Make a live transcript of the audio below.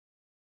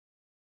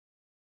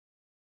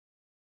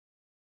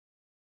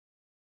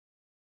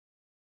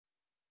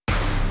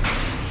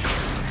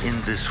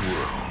In this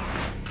world,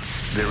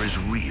 there is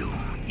real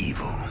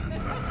evil.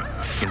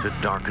 In the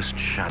darkest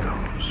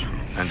shadows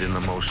and in the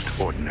most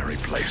ordinary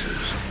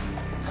places.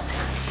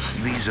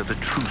 These are the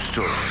true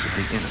stories of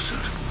the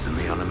innocent and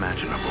the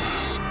unimaginable.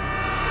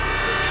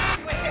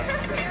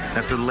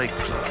 At the Lake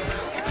Club,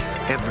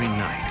 every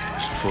night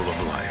is full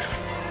of life.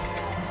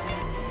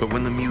 But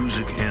when the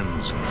music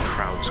ends and the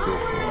crowds go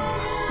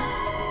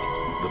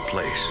home, the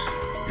place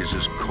is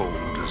as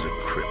cold as a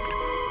crypt.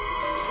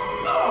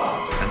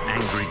 An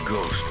angry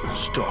ghost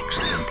stalks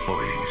the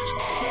employees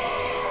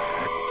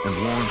and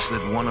warns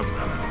that one of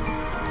them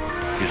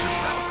is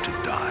about to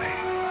die.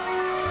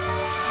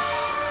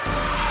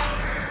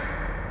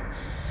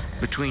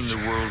 Between the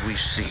world we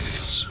see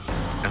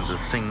and the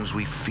things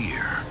we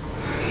fear,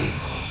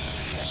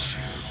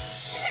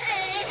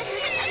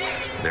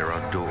 there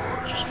are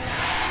doors.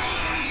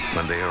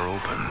 When they are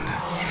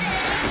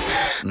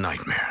opened,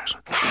 nightmares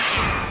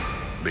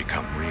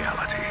become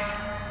reality.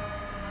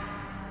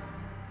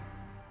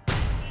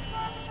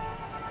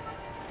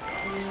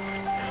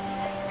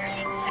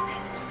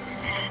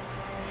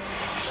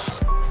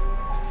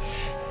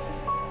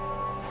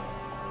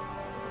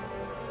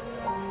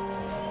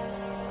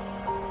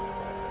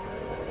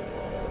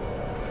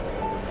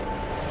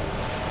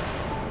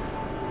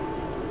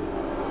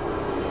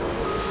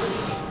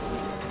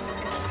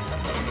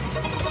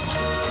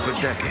 For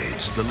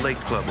decades, the Lake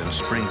Club in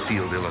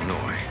Springfield,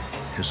 Illinois,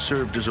 has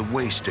served as a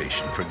way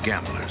station for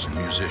gamblers and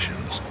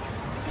musicians.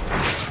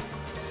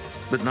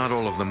 But not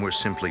all of them were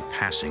simply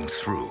passing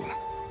through.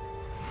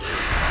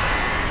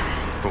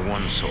 For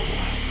one soul,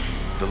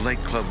 the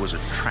Lake Club was a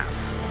trap,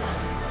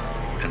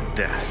 and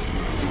death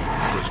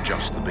was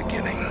just the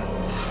beginning.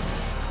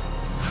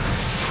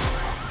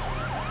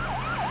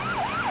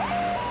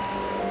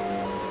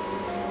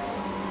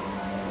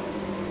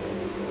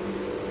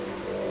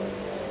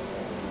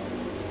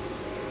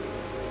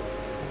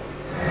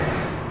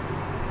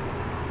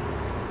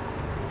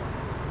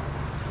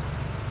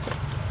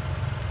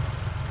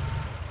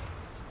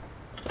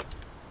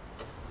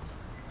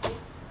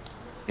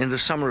 In the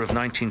summer of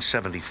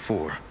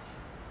 1974,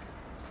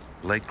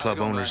 Lake Club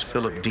owners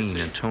Philip Dean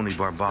and Tony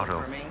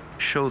Barbato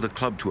show the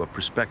club to a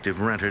prospective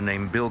renter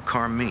named Bill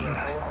Carmine.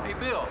 Hey,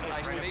 Bill.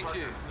 Nice to meet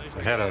you.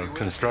 I had a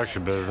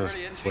construction business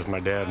with my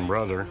dad and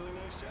brother.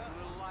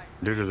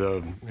 Due to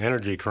the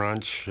energy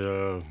crunch,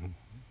 the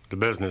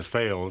business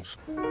failed.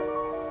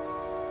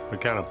 We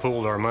kind of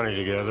pooled our money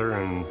together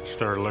and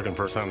started looking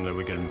for something that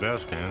we could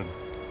invest in.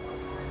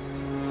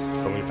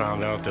 But we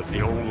found out that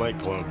the old Lake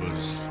Club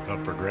was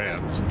up for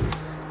grabs.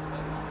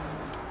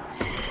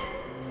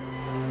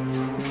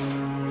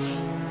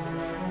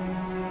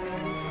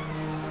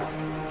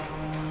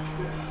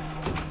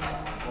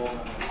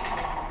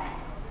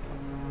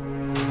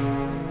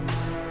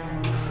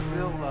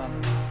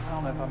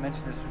 I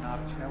mentioned this or not,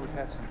 but you know, we've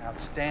had some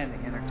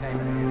outstanding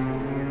entertainment.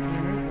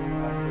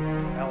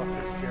 Ella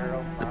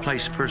Fitzgerald. The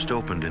place first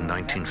opened in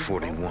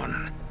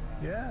 1941.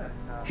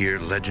 Here,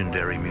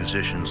 legendary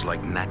musicians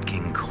like Nat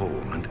King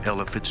Cole and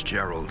Ella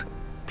Fitzgerald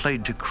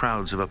played to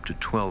crowds of up to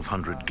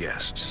 1,200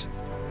 guests.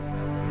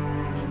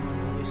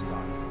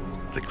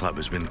 The club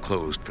has been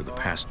closed for the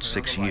past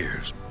 6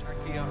 years,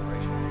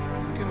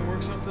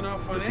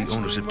 but the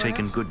owners have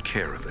taken good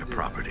care of their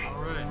property.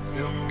 All right,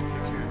 Bill, take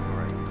care. All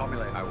right, call me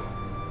later. I will.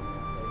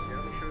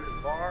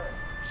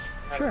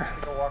 Sure.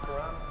 Go walk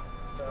around.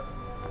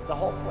 The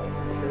whole place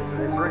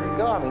is ready to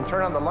go. I mean,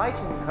 turn on the lights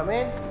when you come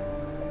in.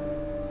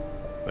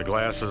 The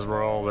glasses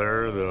were all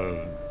there.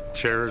 The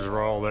chairs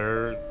were all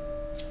there.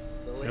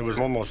 It was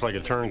almost like a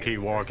turnkey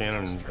walk in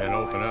and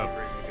open up.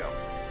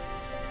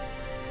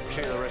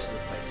 Show you the rest of the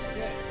place.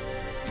 Okay.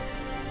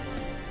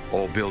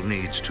 All Bill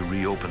needs to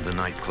reopen the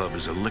nightclub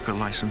is a liquor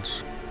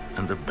license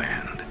and a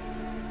band.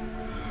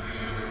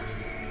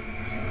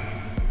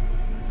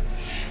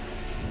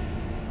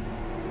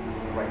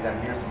 Right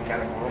down here's the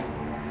mechanical room.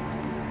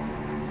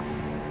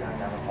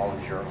 Down the hall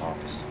is your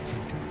office.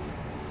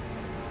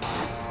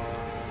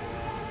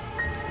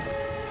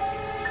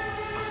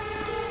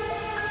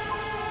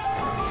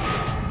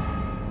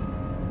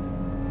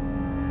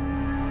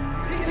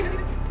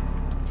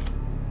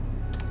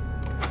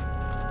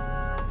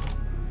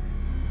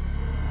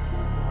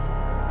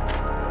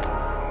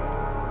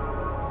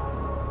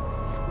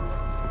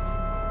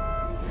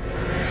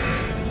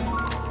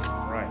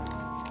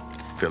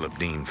 Philip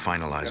Dean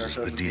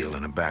finalizes the deal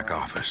in a back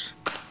office.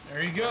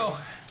 There you go.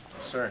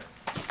 Sir.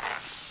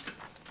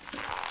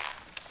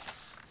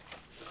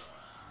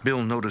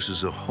 Bill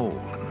notices a hole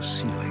in the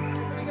ceiling.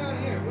 What do you got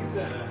here? What's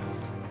that?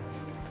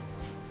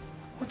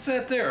 What's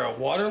that there? A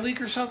water leak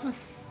or something?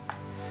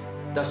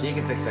 Dusty, you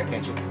can fix that,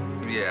 can't you?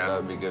 Yeah, that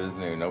would be good as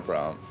new, no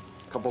problem.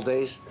 Couple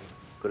days,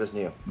 good as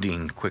new.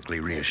 Dean quickly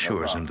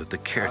reassures him that the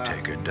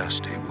caretaker,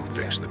 Dusty, will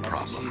fix the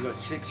problem. You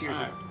got 6 years,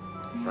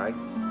 right?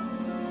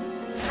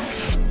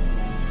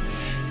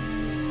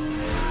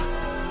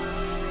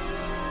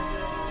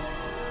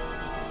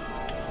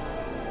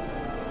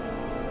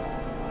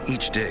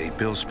 Each day,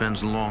 Bill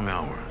spends long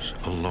hours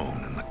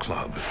alone in the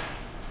club,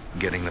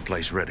 getting the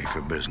place ready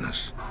for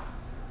business.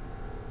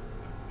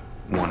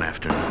 one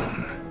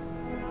afternoon.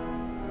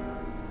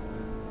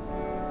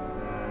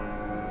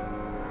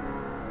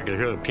 I could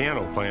hear the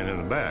piano playing in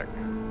the back.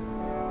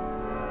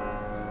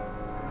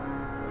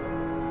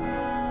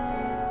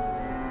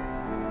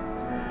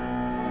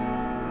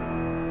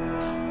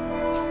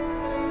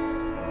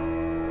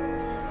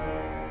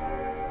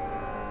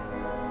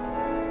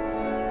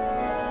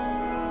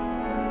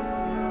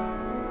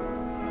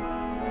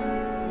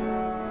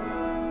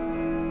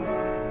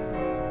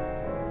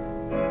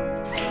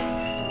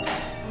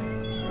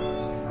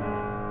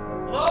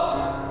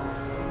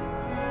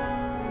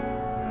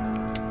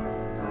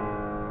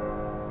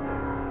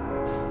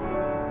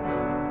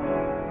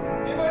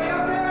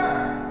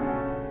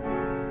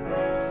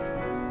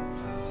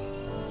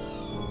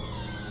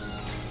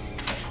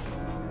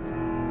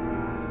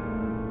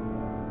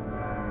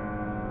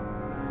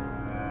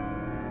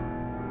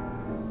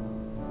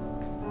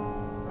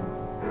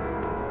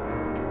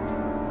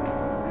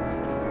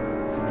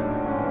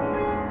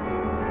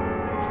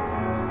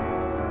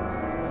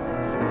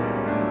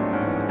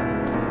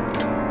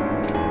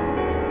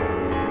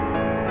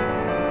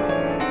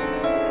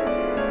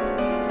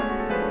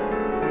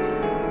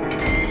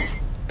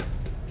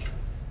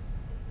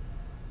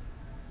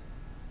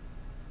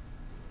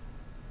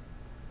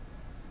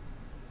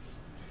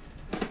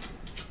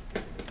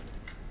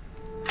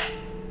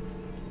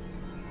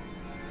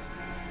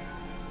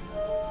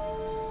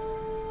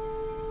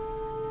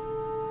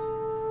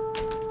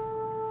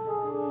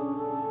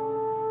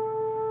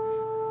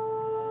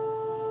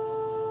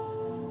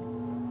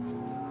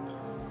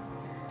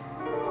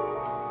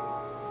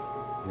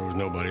 There was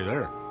nobody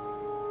there.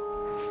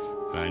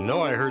 I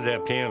know I heard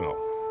that piano.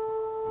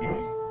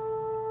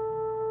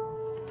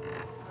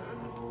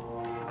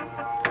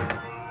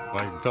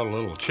 I felt a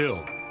little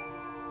chill.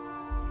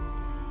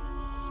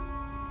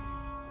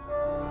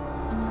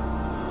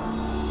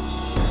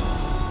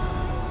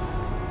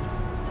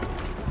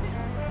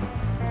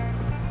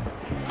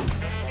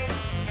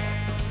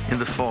 In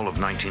the fall of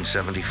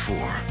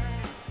 1974,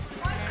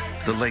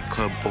 the Lake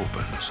Club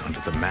opens under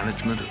the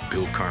management of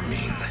Bill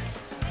Carmine.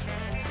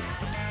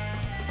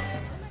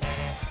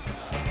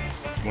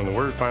 When the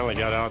word finally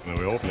got out and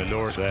we opened the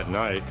doors that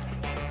night,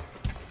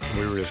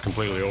 we were just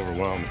completely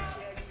overwhelmed.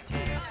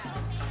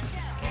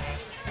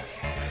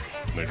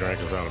 They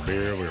drank us out of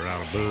beer, we were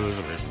out of booze,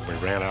 we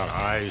ran out of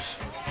ice.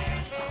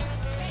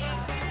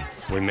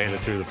 We made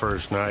it through the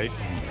first night,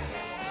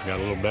 and got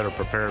a little better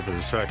prepared for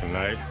the second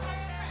night.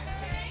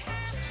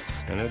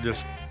 And it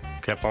just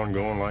kept on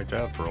going like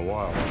that for a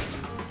while.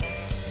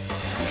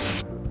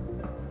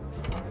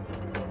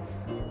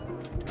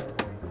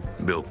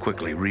 Bill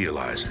quickly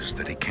realizes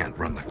that he can't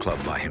run the club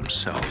by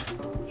himself.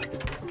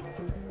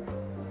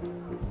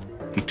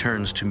 He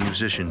turns to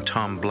musician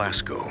Tom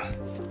Blasco.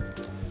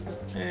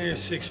 Here's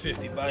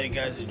 $6.50. Buy you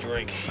guys a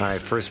drink. I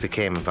first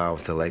became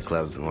involved with the Lake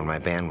Club when my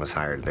band was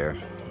hired there.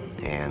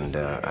 And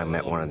I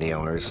met one of the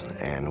owners,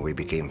 and we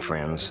became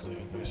friends.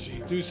 So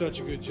you do such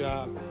a good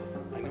job.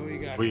 I know you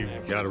got. We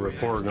got a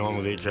rapport going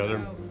with each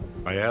other.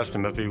 I asked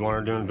him if he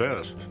wanted to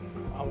invest.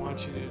 I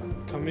want you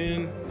to come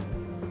in,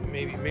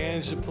 maybe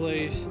manage the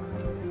place.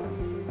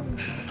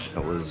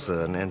 It was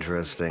an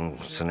interesting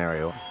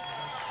scenario,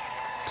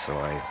 so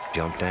I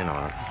jumped in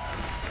on it.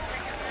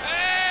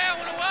 Hey, I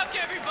want to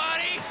welcome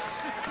everybody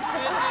to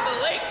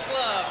the Lake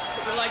Club.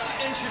 We'd like to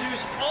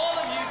introduce all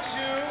of you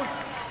to...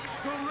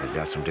 I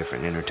got some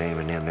different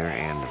entertainment in there,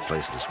 and the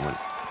place just went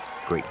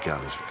great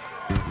guns.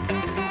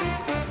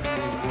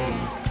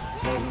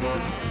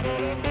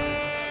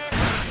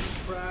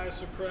 Surprise,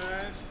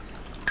 surprise.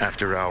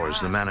 After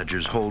hours, the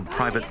managers hold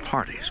private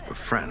parties for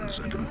friends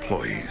and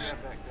employees.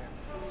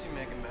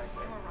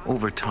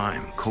 Over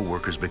time,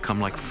 co-workers become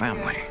like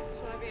family.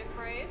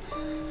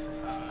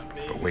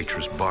 For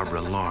waitress Barbara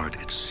Lard,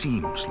 it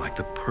seems like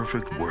the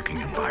perfect working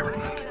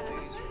environment.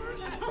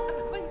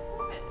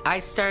 I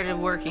started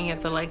working at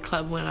the Lake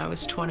Club when I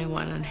was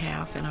 21 and a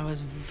half, and I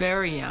was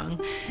very young,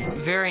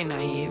 very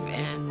naive,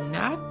 and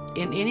not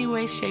in any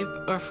way, shape,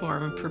 or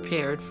form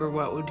prepared for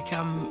what would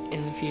come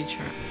in the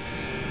future.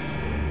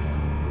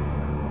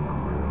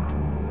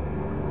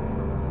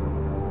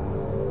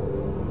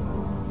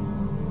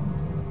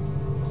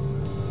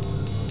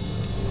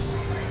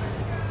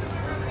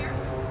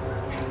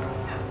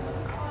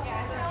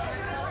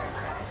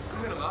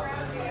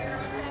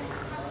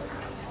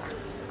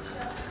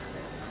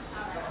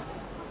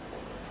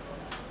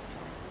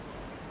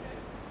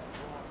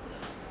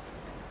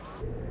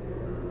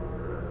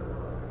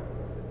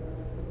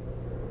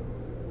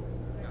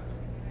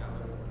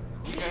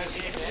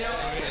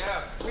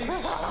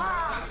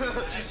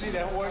 Did you see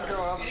that one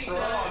girl out the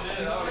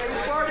front?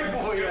 Hey, party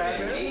boy, you at,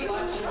 man?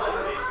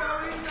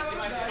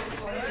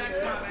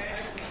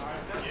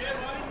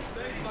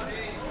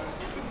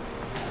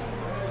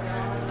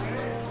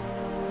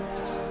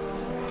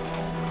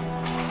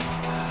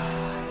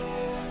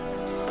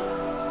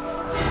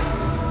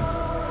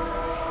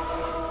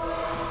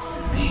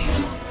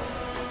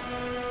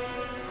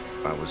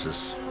 I was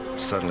just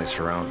suddenly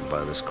surrounded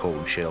by this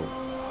cold chill.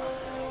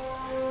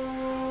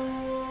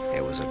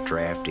 It was a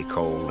drafty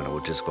cold, and it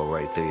would just go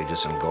right through you,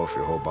 just engulf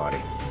your whole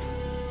body.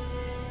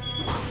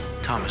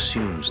 Tom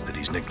assumes that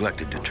he's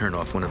neglected to turn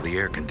off one of the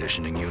air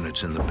conditioning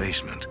units in the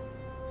basement.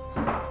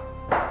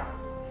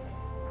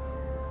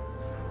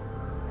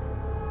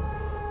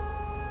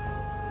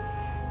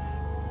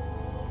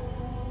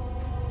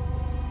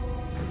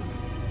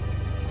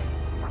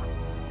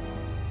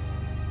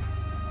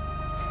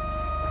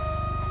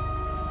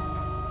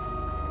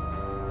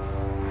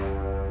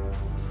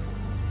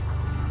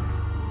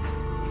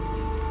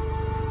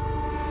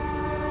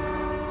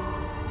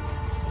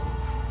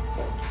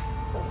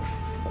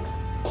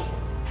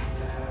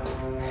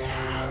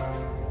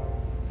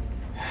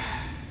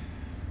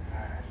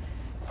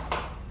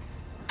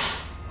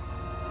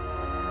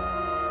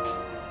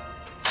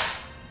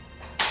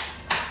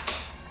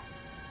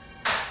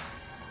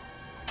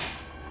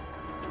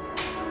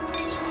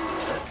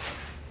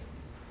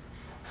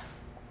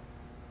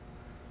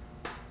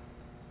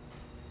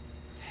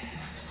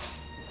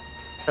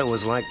 It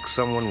was like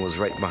someone was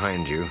right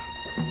behind you.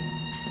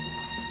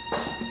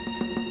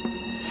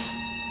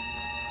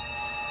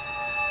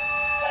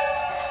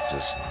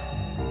 Just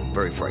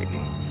very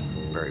frightening,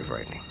 very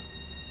frightening.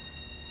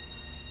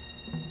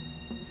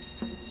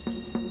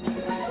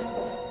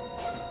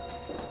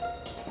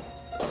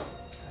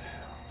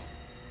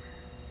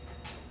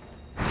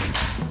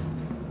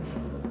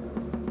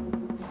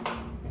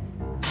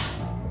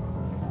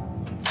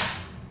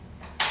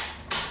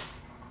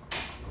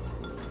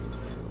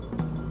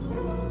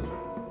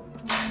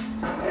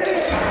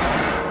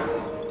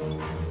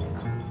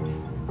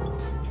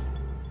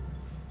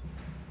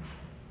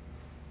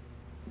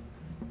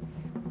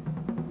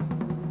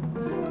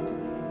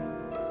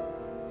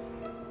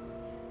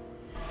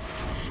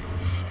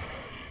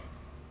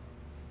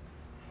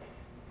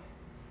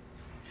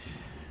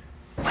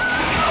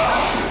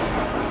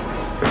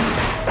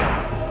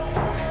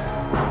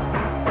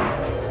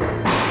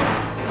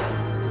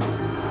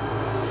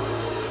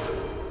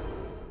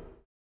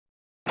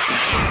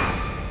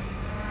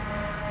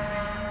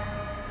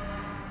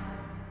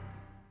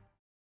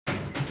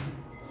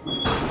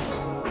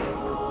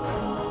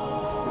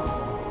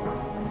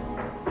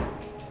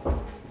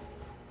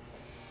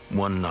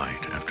 One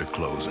night after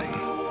closing,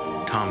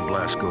 Tom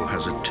Blasco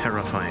has a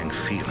terrifying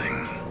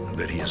feeling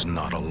that he is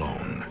not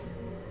alone.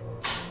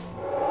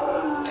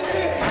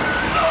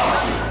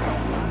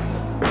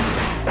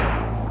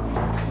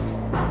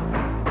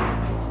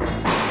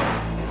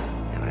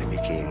 And I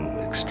became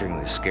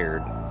extremely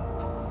scared.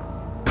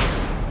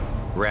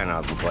 Ran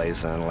out of the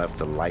place and left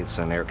the lights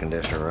and air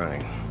conditioner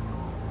running.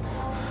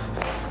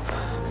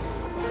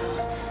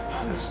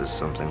 This is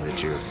something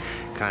that you're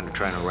kind of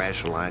trying to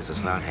rationalize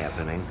it's not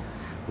happening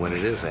when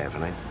it is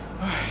happening.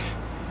 All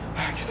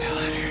right, get the hell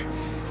out of here.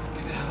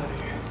 Get the hell out of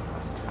here.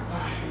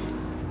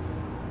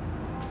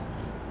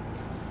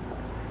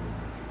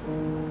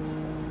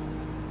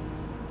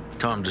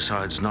 Tom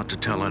decides not to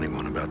tell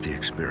anyone about the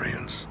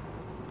experience.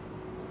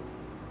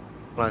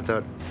 Well, I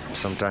thought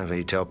sometimes when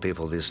you tell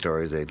people these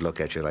stories, they'd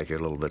look at you like you're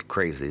a little bit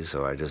crazy,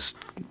 so I just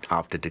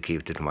opted to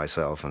keep it to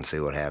myself and see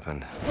what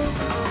happened.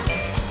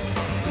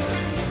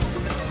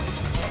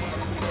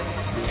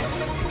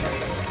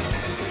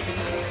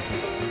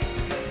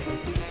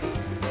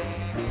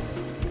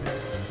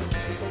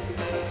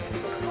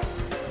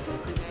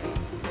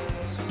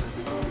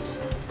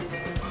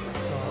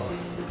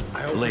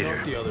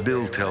 Later,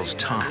 Bill tells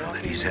Tom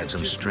that he's had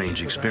some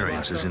strange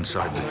experiences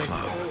inside the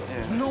club.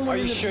 Are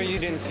you sure you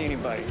didn't see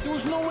anybody? There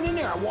was no one in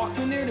there. I walked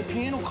in there, the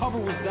piano cover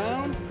was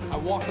down. I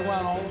walked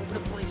around all over the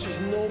place. There's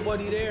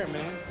nobody there,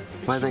 man.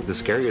 Well, I think the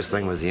scariest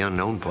thing was the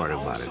unknown part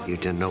about it. You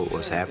didn't know what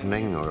was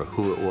happening or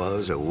who it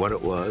was or what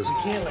it was. You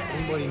can't let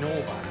anybody know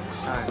about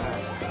this. All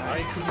right,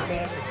 it could be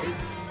bad for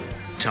business.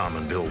 Tom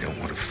and Bill don't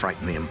want to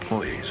frighten the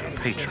employees or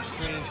patrons.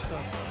 Strange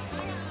stuff.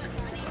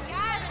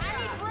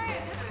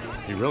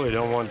 You really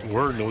don't want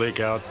word to leak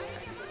out,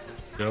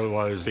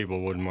 otherwise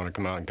people wouldn't want to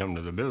come out and come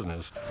to the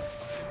business.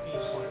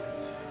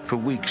 For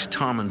weeks,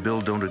 Tom and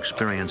Bill don't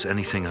experience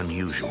anything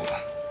unusual.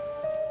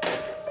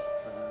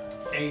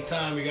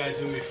 Anytime, you gotta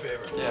do me a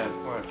favor. Yeah,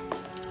 what?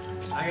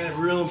 I got a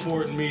real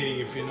important meeting,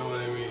 if you know what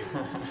I mean.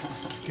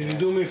 Can you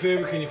do me a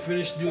favor? Can you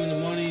finish doing the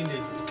money, the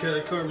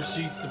credit card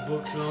receipts, the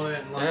books and all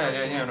that?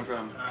 And Yeah, no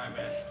problem. All right,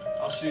 man.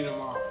 I'll see you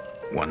tomorrow.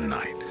 One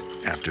night,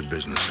 after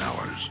business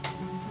hours.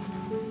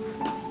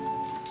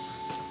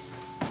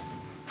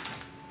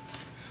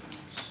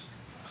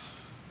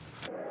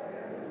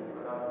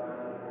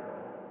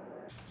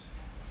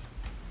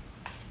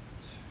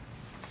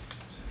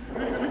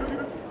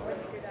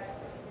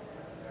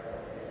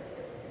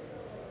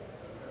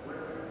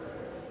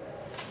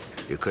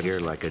 You could hear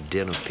like a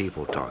din of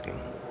people talking.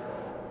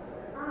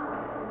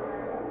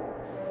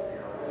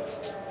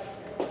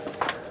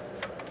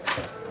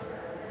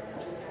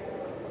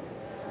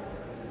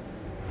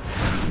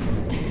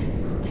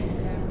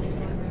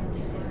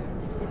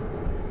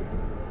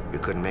 You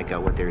couldn't make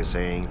out what they were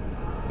saying,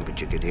 but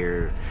you could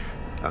hear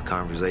a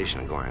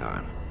conversation going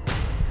on.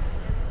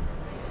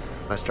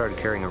 I started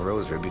carrying a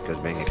rosary because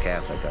being a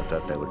Catholic, I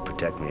thought that would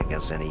protect me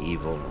against any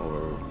evil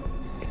or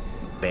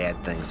bad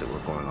things that were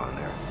going on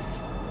there.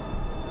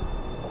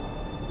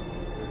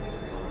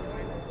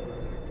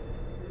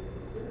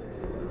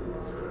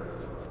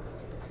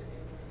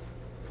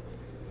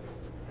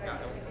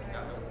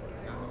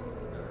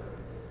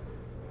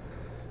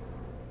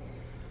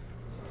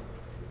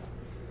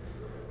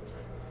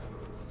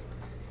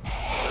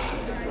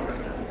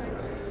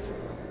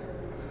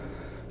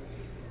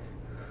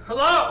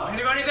 Hello?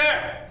 Anybody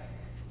there?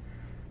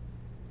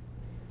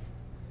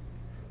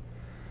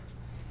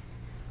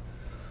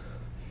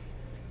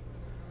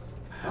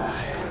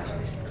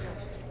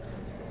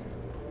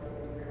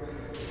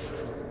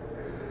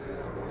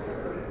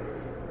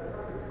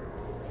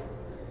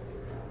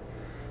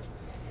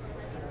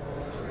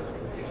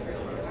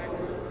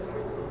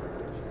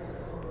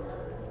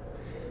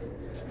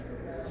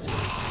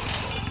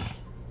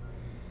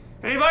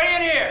 Anybody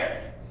in here?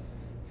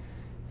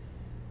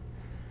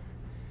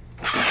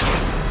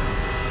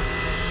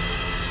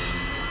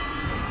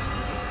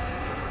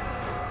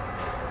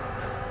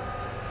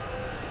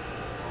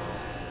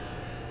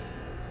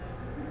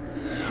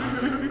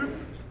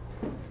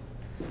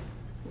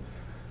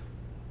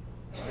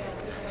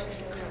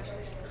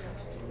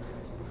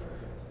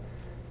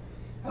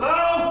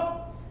 Hello?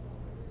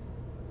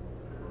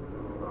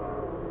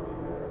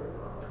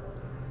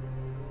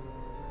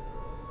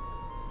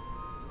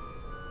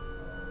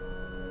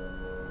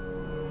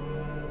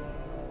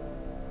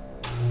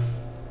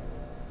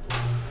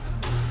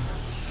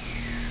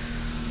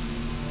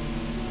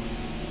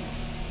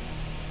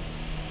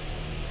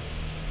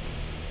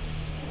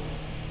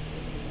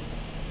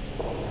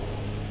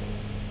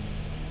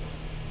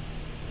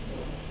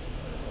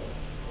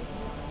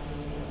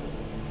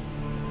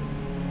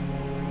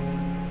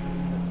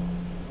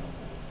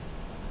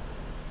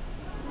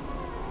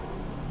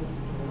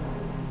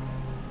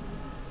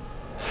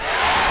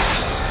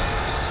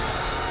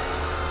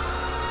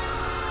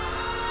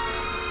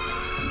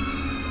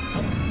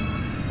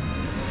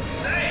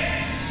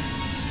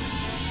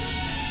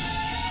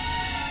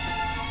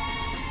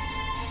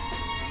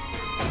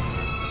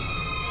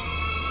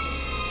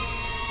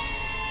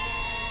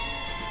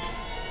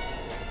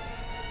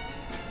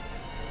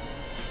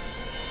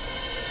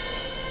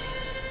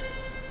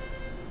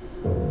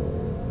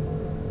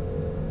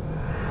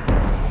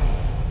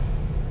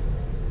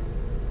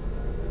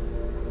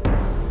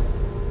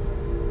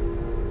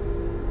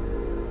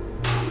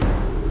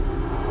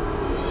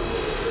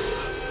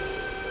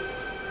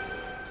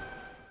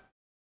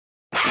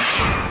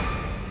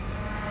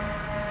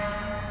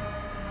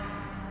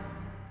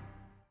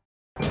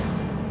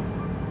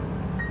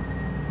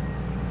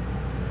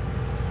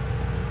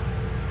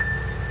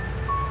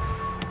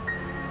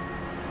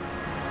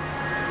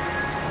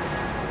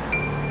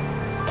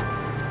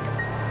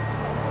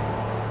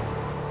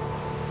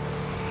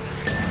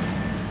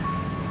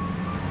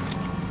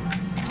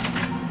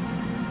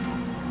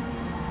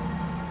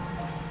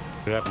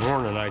 That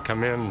morning, I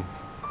come in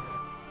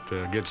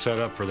to get set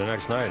up for the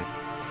next night.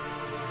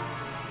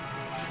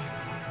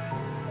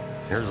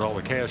 Here's all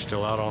the cash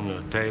still out on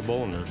the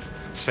table, and the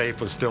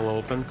safe was still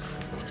open.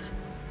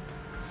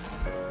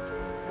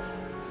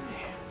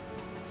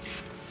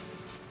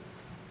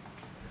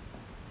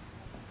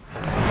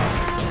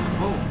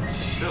 Oh,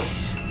 chills.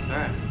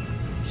 Sorry.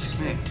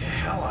 Scared the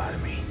hell out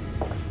of me.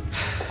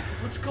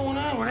 What's going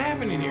on? What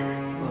happened in here?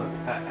 Look,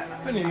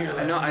 I've been in here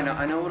last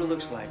I know what it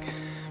looks like,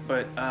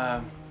 but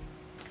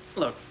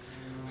look,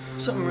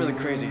 something really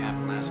crazy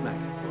happened last night.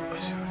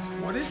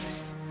 What is it?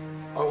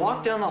 I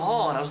walked down the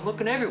hall and I was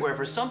looking everywhere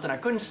for something. I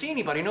couldn't see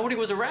anybody. Nobody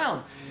was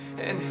around.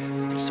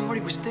 And somebody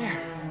was there.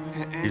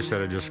 He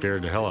said it just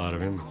scared the hell out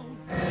of him.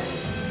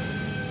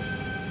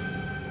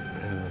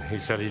 And he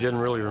said he didn't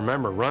really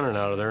remember running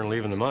out of there and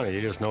leaving the money. He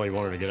just knew he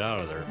wanted to get out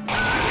of there.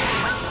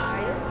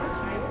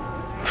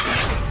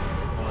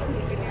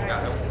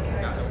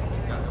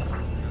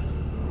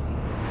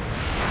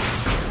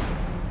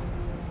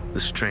 The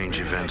strange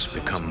events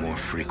become more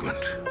frequent,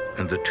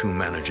 and the two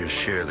managers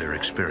share their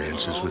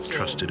experiences with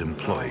trusted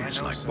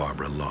employees like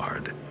Barbara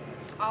Lard.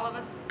 All of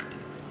us?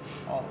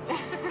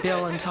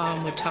 Bill and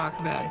Tom would talk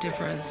about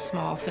different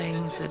small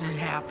things that had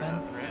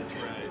happened.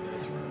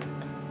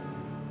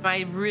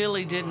 I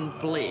really didn't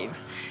believe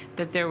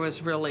that there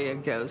was really a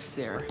ghost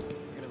there.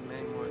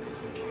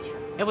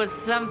 It was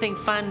something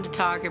fun to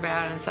talk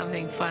about and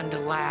something fun to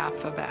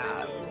laugh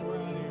about,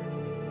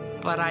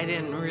 but I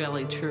didn't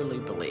really truly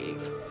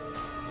believe.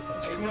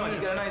 Hey, Don, you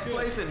got a nice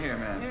place in here,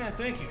 man. Yeah,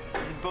 thank you.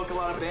 You book a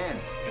lot of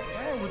bands.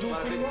 Yeah, we're doing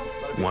pretty well.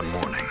 One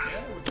morning,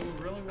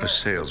 a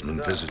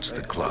salesman visits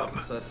the club.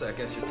 So I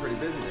guess you're pretty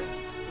busy there.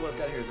 So what I've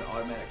got here is an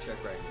automatic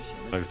check writing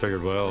machine. I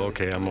figured, well,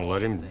 okay, I'm gonna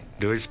let him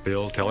do his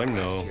spiel, tell him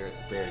no. It's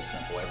very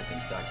simple.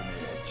 Everything's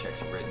documented as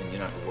checks are written. You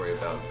don't have to worry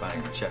about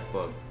finding your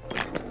checkbook,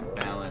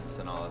 balance,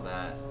 and all of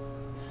that.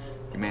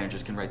 Your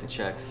managers can write the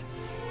checks,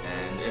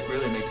 and it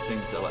really makes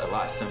things a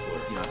lot simpler.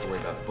 You don't have to worry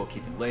about the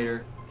bookkeeping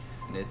later.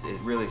 And it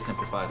really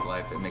simplifies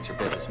life. It makes your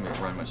business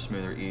run much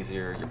smoother,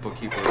 easier. Your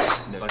bookkeeper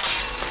knows.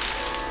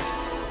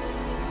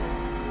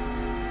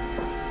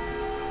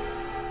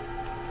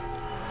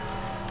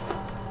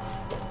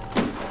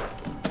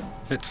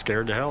 It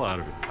scared the hell out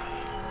of it.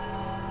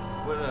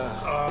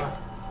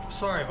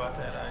 Sorry about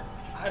that.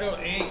 I don't.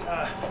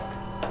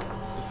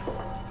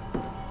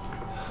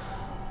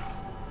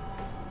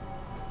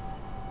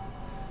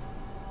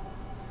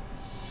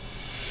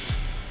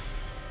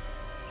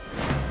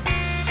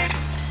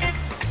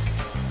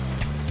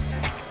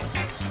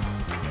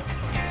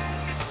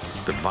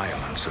 The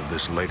violence of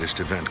this latest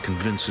event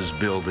convinces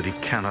Bill that he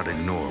cannot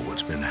ignore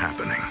what's been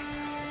happening.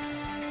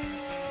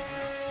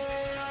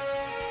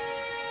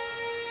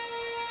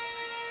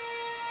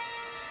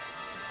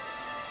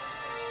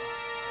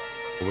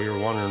 We were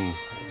wondering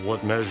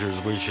what measures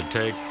we should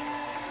take.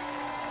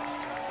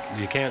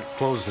 You can't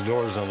close the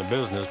doors on the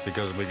business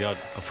because we got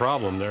a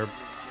problem there.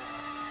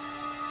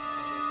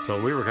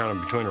 So we were kind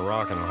of between a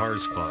rock and a hard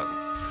spot.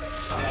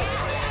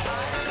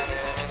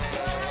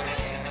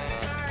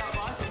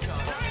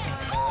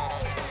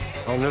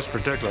 On this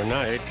particular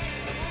night,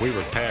 we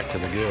were packed to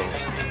the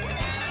gills.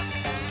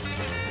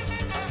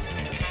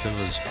 There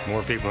was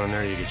more people in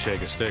there you could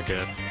shake a stick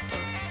at.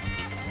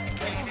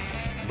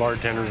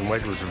 Bartenders and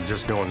waiters were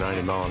just going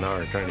 90 miles an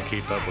hour trying to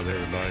keep up with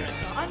everybody.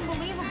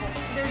 Unbelievable.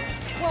 There's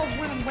 12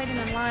 women waiting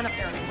in line up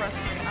there in the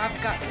restroom.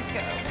 I've got to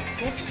go.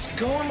 Well, just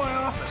go in my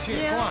office. Here,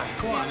 Yeah.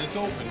 Go on. It's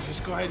open.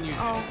 Just go ahead and use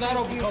it. If it's not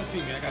open, come see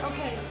me. I got you.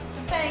 Okay,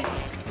 thanks.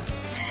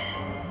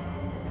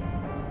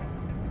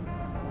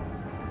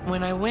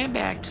 When I went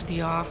back to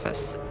the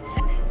office,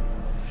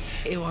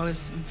 it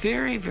was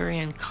very, very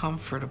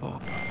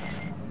uncomfortable.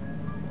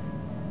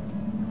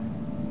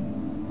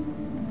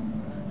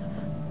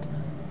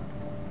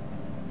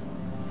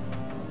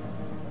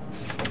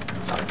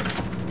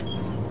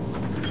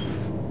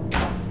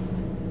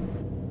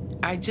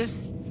 I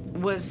just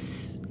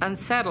was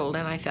unsettled,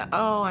 and I thought,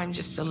 oh, I'm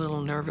just a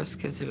little nervous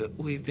because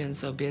we've been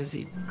so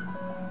busy.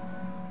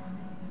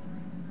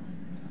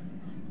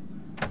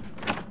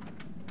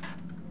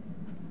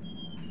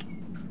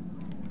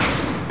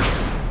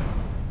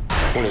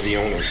 One of the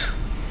owners.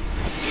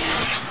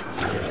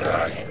 They're gonna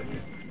die.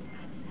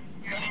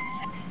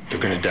 They're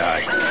gonna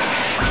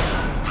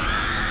die.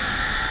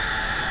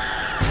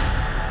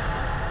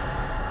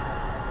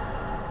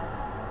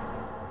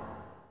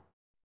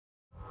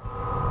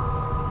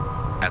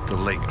 At the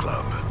Lake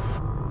Club,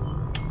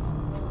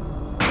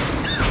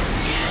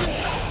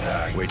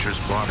 waitress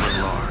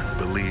Barbara Lard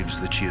believes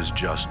that she has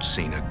just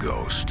seen a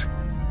ghost.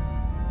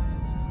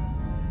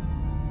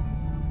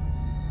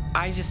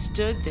 I just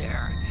stood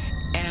there,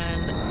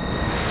 and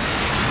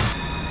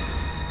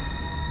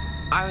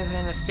I was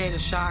in a state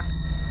of shock.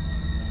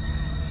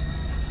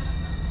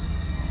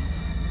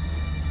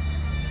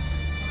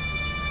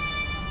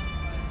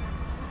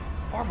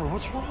 Barbara,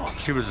 what's wrong?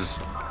 She was just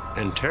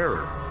in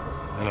terror.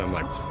 And I'm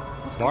like,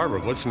 Barbara,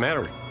 what's the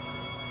matter?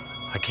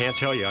 I can't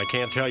tell you. I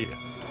can't tell you. You all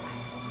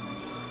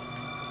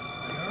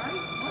right?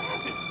 What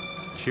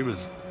happened? She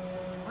was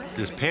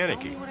just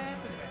panicky.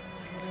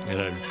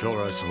 And I told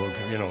her, I said,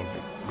 well, you know,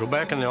 go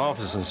back in the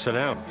office and sit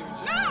down.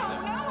 No,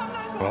 I'm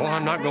not going. Well,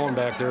 I'm not going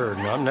back there.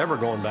 I'm never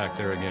going back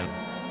there again.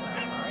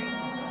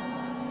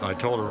 I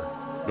told her,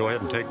 go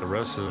ahead and take the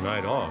rest of the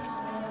night off.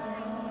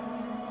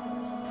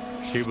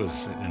 She was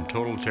in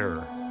total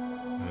terror.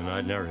 And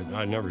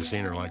I'd never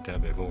seen her like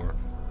that before.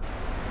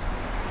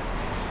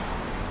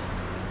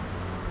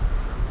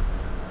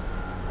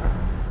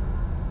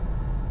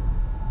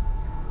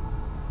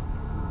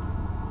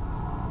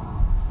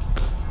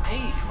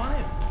 Hey, come on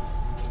in.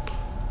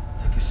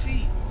 Take a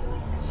seat.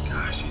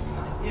 Gosh,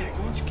 yeah,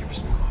 go on, you give her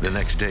some coffee. The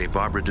next day,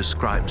 Barbara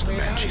describes the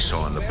man she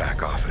saw in the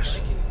back office.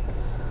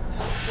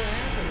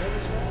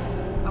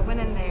 I went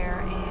in there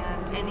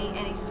and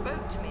he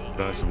spoke to me.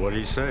 I said, what did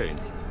he say?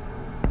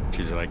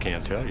 She said, I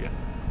can't tell you. You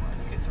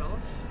can tell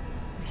us.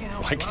 We can't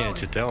help Why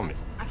can't you tell me?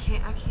 I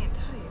can't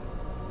tell you.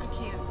 I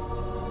can't.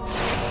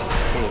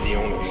 One of the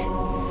owners.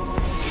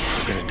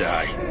 They're gonna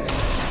die. I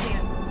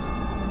can't.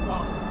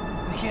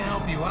 Well, we can't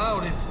help you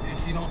out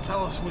if you don't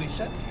tell us what he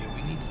said to you.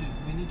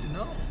 We need to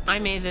know. I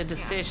made the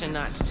decision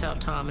not to tell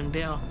Tom and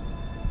Bill,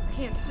 I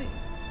can't tell you.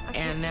 I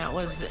can't and that do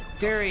this was right now.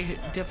 very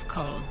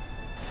difficult.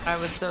 I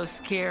was so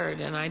scared,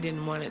 and I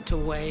didn't want it to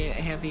weigh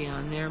heavy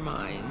on their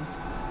minds.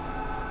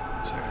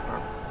 Sorry,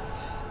 Barbara.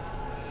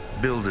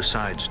 Bill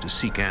decides to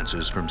seek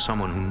answers from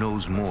someone who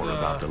knows more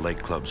about the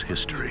Lake Club's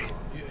history.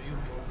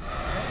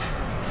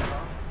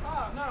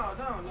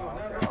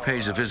 He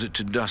pays a visit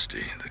to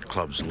Dusty, the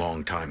club's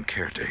longtime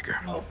caretaker.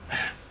 Oh.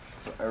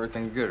 So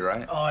everything's good,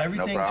 right? Oh,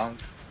 everything's... No problem?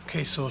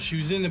 Okay, so she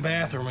was in the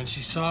bathroom and she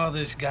saw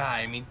this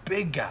guy. I mean,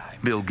 big guy.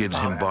 Bill gives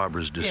him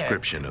Barbara's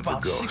description of the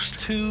about ghost.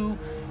 6'2",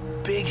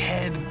 big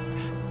head,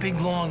 big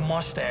long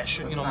mustache.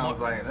 You know,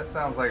 That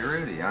sounds like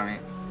Rudy. I mean,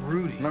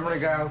 Rudy. Remember the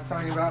guy I was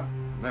telling you about?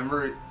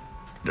 Remember?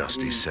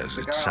 Dusty says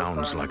it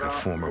sounds like a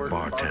former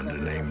bartender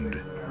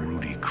named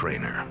Rudy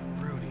Craner.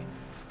 Rudy. You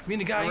mean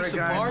the guy Remember used to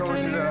the guy I told you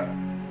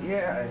bartend here?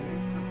 Yeah,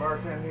 he's the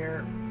bartender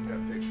here. Got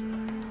a picture.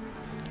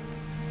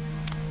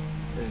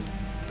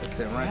 That's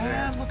him right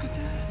Yeah, there. look at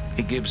that.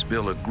 He gives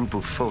Bill a group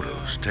of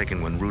photos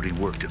taken when Rudy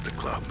worked at the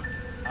club.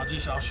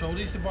 I'll show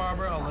these to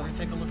Barbara. I'll let her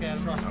take a look at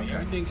it. Trust me, Okay.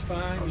 everything's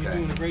fine. You're Okay.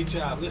 doing a great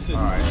job. Listen.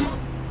 All right.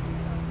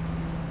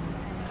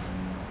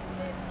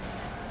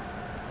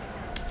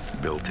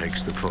 Bill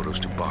takes the photos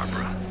to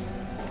Barbara.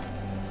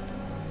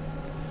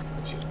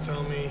 What you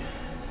tell me?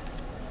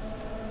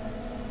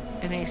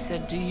 And he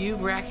said, do you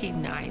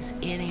recognize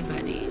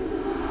anybody?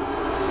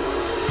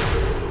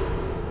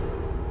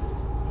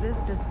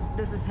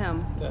 This is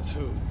him. That's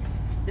who?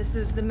 This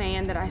is the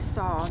man that I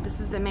saw.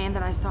 This is the man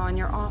that I saw in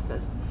your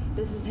office.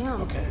 This is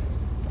him. Okay.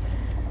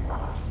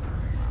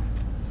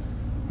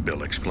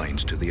 Bill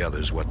explains to the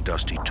others what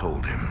Dusty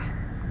told him.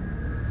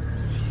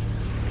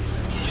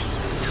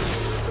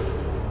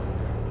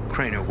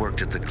 Craner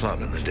worked at the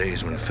club in the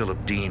days when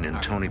Philip Dean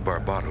and Tony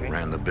Barbato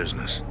ran the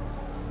business.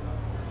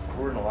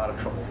 We're in a lot of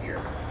trouble here.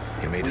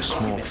 He made a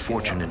small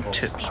fortune in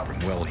tips from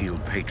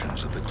well-heeled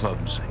patrons of the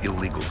club's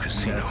illegal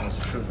casino.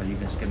 You've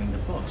been skimming the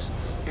books.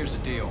 Here's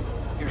the deal.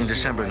 In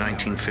December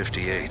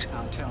 1958,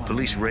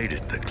 police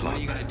raided the club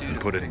and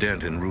put a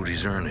dent in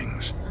Rudy's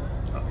earnings.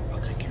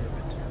 I'll take care of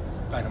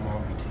it. By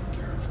tomorrow, we'll be taken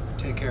care of.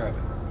 Take care of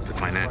it. The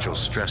financial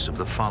stress of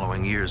the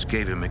following years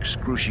gave him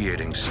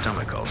excruciating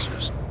stomach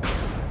ulcers.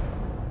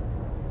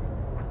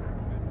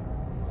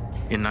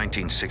 In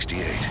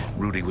 1968,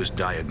 Rudy was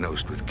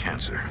diagnosed with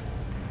cancer.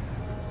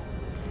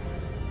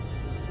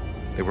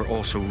 There were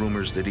also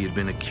rumors that he had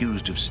been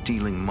accused of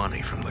stealing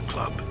money from the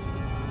club.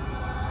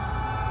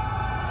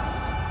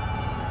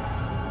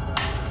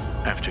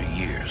 After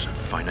years of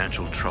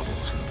financial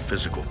troubles and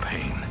physical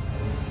pain,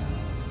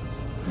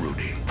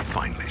 Rudy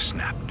finally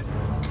snapped.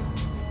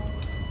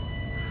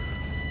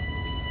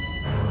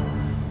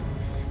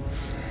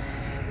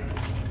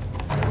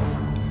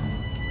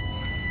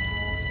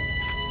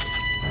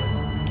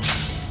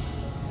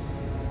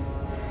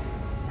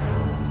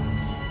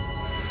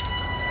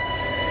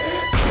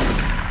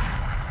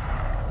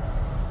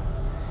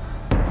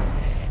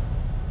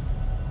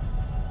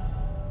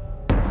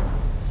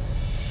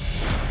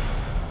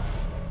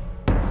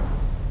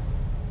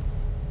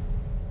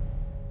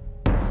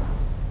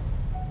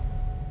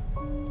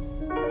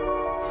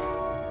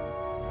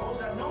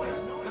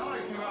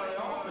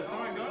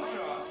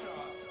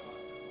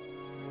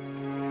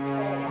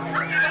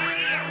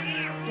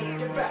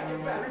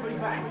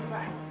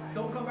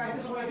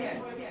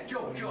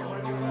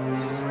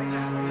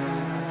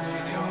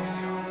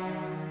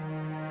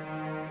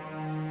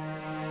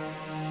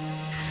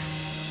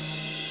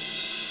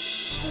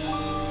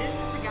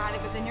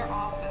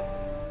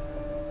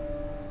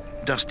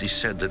 Dusty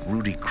said that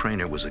Rudy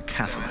Craner was a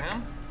Catholic.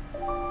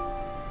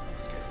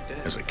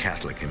 As a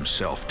Catholic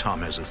himself,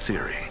 Tom has a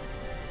theory.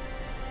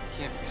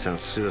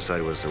 Since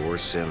suicide was the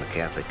worst sin a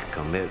Catholic could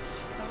commit,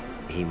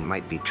 he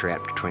might be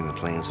trapped between the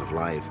planes of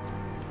life.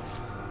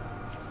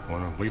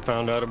 When we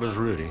found out it was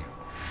Rudy,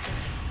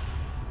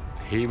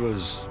 he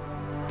was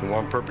the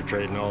one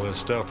perpetrating all this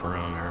stuff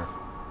around there.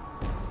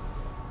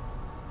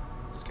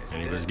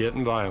 And he was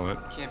getting violent.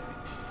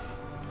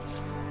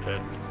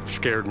 It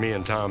scared me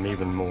and Tom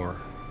even more.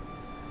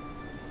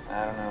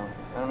 I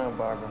don't know,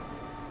 Barbara.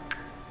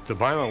 The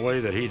violent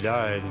way that he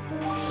died,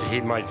 he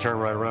might turn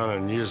right around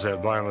and use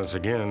that violence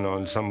again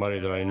on somebody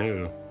that I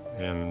knew.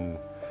 And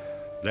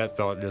that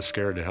thought just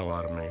scared the hell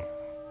out of me.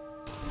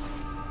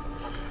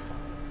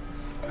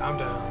 Calm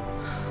down.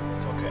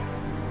 It's okay.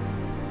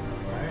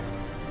 All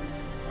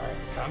right,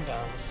 calm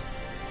down.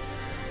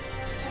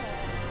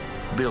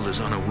 Bill is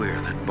unaware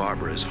that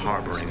Barbara is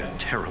harboring a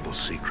terrible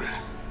secret.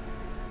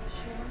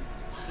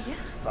 Yes,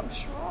 I'm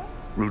sure.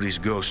 Rudy's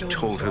ghost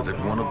told her that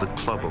one of the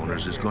club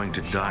owners is going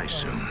to die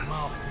soon.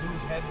 Blew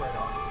his head right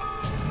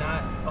off. He's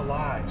not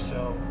alive,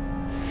 so.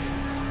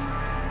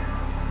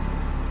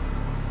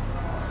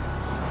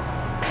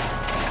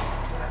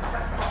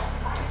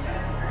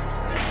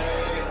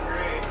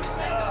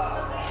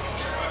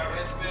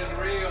 It's been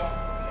real.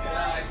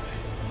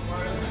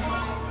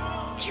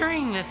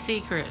 Carrying the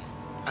secret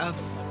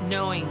of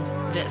knowing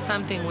that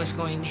something was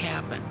going to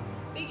happen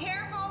Be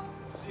careful.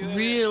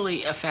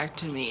 really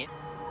affected me.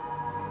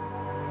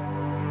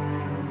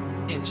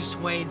 It just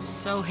weighed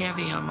so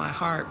heavy on my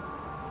heart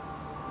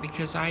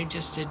because I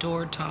just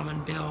adored Tom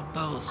and Bill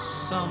both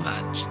so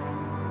much.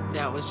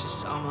 That was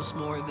just almost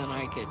more than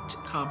I could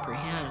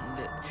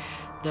comprehend,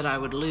 that I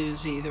would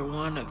lose either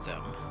one of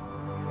them.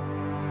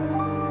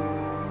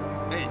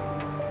 Hey,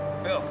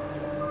 Bill.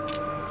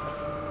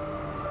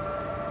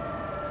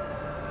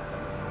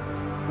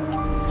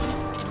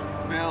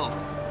 Bill.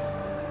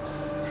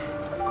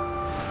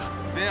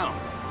 Bill.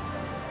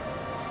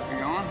 You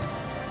going?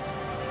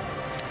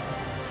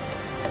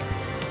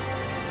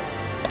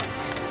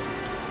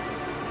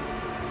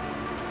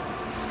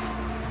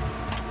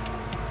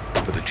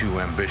 For the two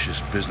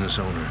ambitious business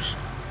owners,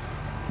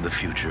 the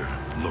future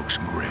looks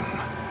grim.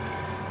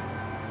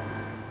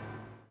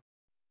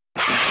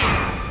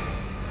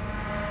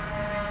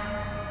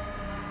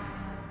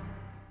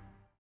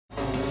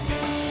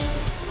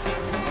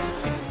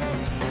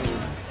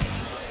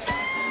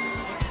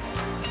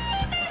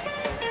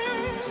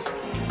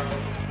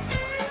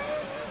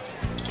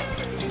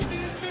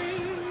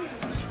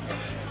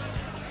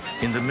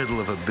 In the middle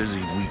of a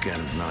busy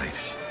weekend night,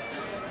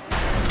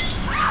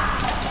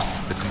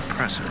 the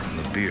compressor on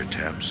the beer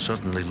tap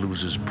suddenly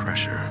loses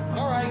pressure.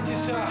 All right,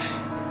 just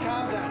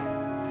calm down.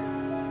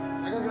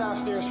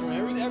 downstairs for me.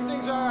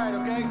 Everything's all right,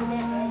 okay? Go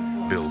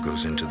back. Bill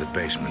goes into the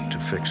basement to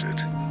fix it.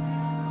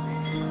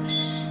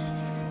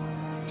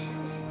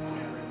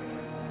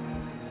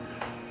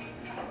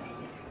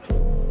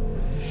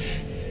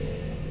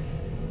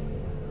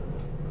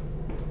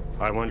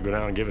 I went to go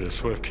down and give it a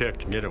swift kick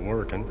to get it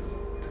working.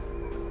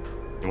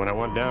 And when I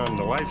went down,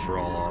 the lights were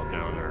all off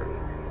down there.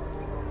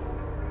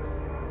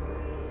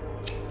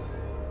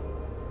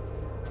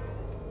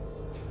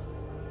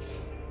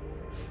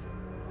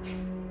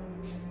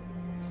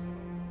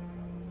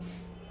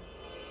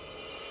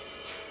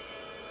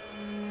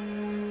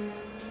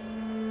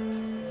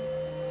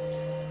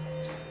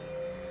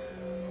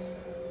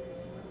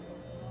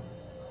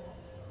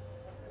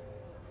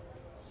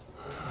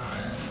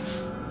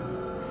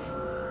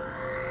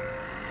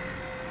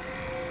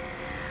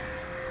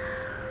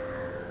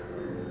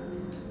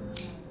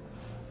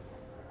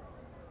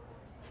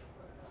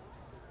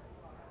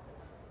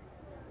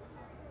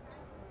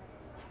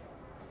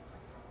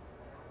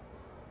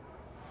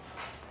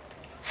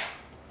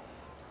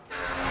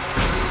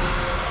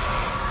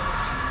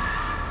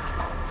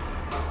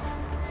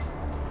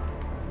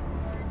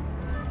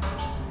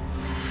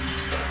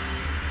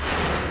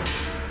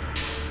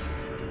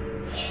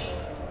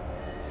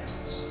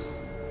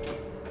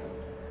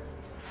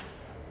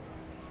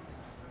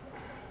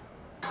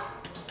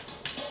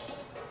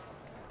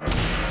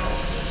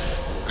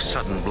 A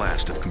sudden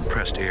blast of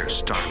compressed air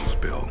startles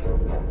Bill.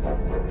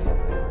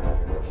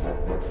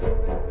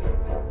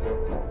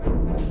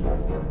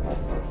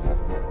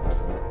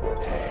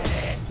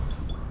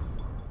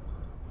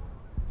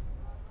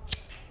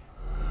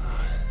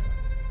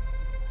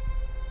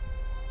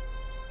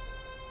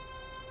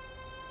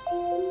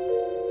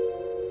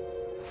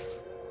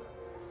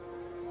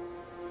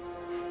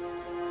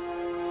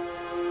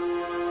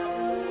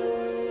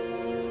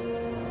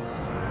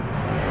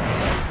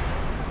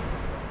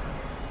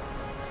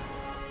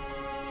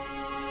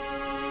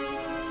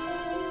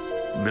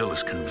 Bill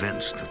is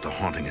convinced that the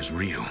haunting is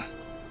real,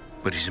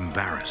 but he's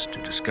embarrassed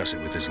to discuss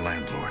it with his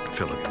landlord,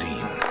 Philip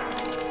Dean.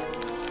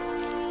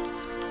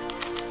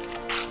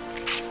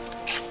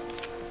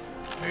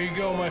 There you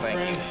go, my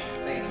friend.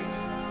 Thank you.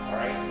 All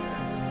right.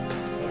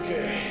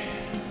 Okay.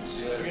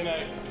 See you later. Good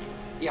night.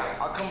 Yeah,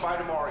 I'll come by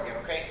tomorrow again,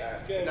 okay? Okay.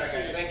 Good night,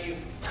 guys. Thank you.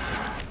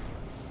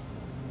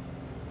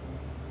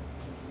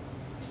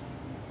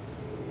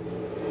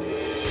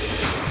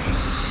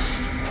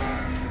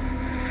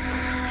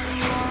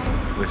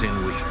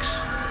 Within weeks,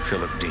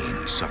 Philip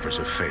Dean suffers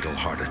a fatal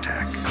heart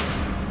attack.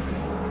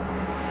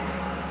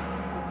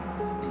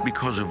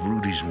 Because of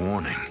Rudy's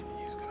warning,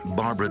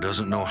 Barbara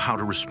doesn't know how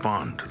to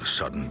respond to the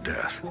sudden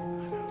death.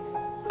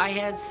 I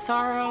had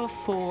sorrow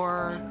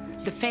for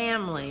the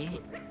family,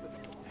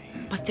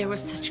 but there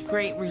was such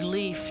great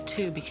relief,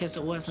 too, because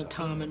it wasn't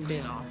Tom and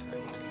Bill.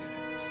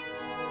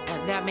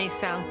 And that may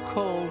sound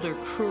cold or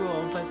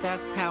cruel, but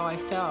that's how I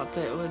felt.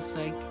 It was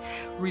like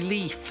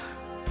relief.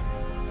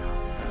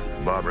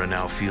 Barbara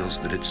now feels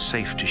that it's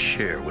safe to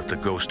share what the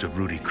ghost of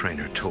Rudy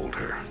Craner told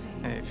her.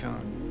 Hey, Phil.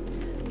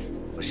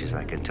 Well, she says,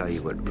 I can tell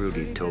you what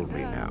Rudy told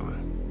me now.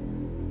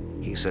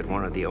 He said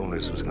one of the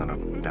owners was gonna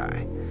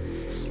die.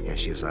 And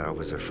she was, I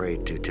was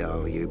afraid to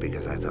tell you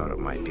because I thought it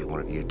might be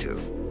one of you two.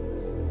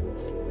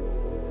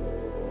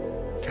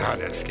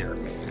 God, that scared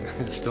me.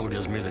 It still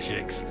gives me the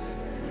shakes.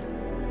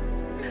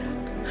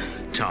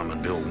 Tom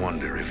and Bill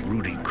wonder if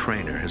Rudy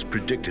Craner has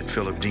predicted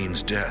Philip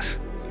Dean's death,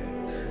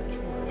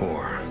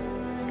 or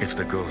if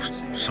the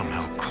ghost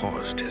somehow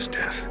caused his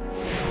death.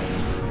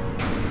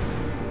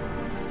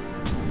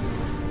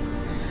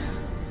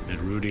 Did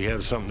Rudy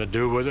have something to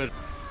do with it?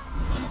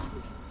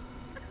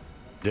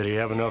 Did he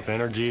have enough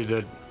energy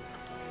that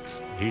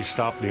he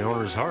stopped the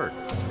owner's heart?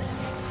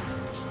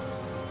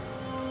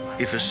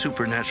 If a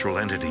supernatural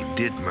entity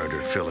did murder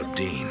Philip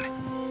Dean,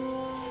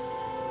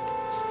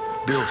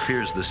 Bill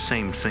fears the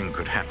same thing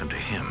could happen to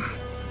him.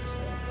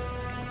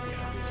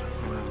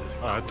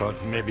 I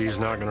thought maybe he's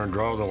not going to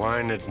draw the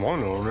line at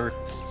one owner.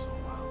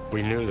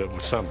 We knew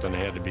that something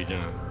had to be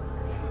done.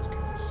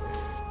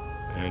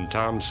 And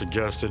Tom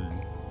suggested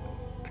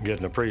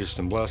getting a priest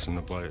and blessing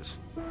the place.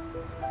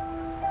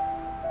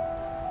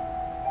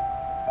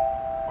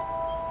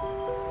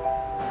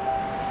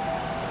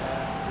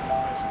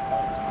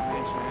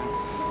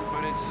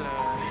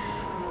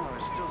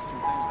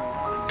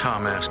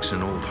 Tom asks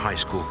an old high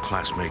school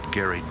classmate,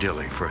 Gary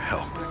Dilley, for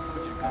help.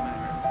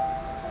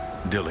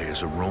 Dilley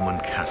is a Roman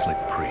Catholic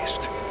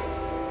priest.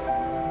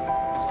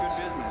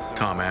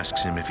 Tom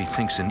asks him if he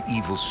thinks an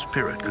evil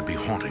spirit could be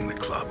haunting the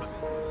club.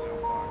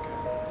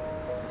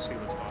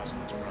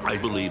 I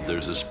believe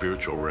there's a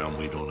spiritual realm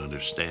we don't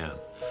understand.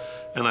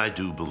 And I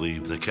do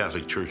believe the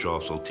Catholic Church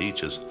also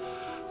teaches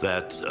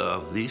that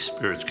these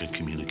spirits can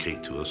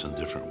communicate to us in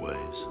different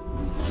ways.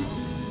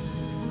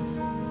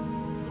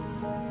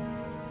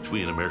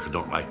 We in America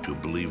don't like to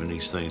believe in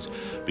these things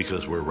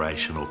because we're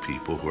rational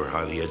people who are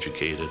highly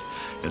educated,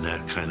 and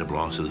that kind of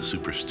belongs to the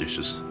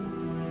superstitious.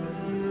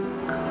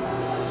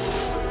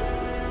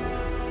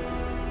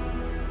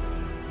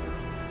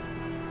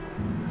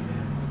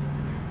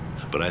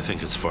 But I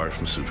think it's far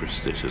from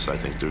superstitious. I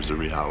think there's a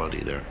reality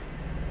there.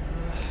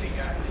 Hey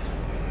guys.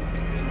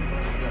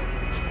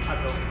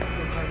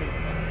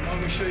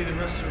 Let me show you the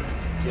rest of the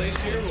place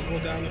here. We'll go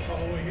down this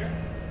hallway here.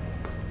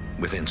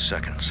 Within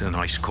seconds, an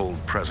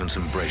ice-cold presence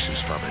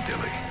embraces Father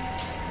Dilly.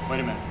 Wait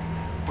a minute.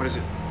 What is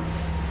it?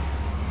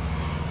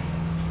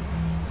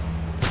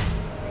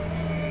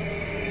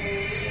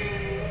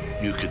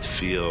 You could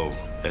feel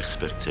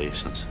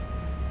expectations.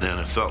 And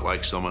it felt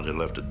like someone had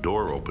left a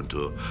door open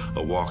to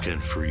a walk-in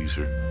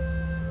freezer.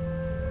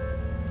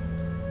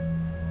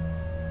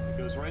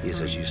 He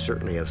says, you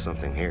certainly have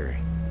something here.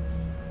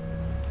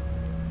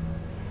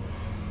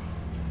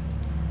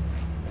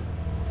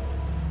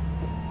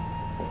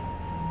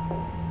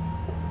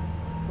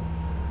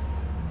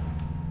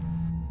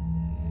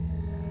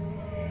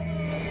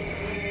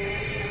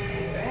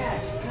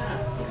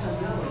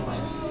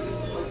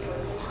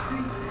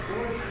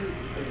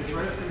 It's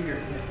right up through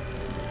here.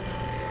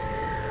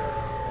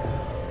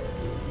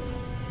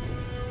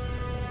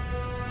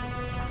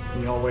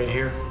 Can you all wait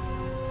here?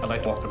 I'd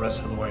like to walk the rest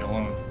of the way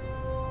alone.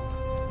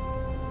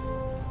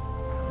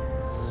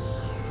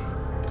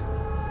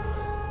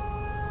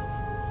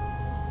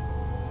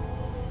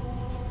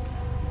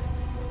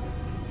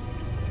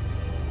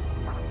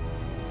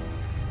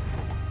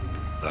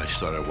 I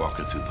started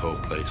walking through the whole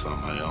place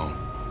on my own.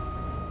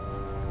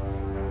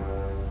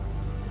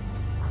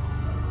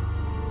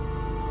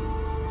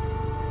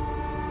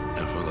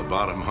 And from the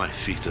bottom of my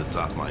feet to the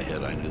top of my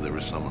head, I knew there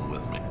was someone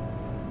with me.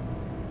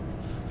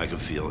 I could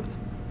feel it.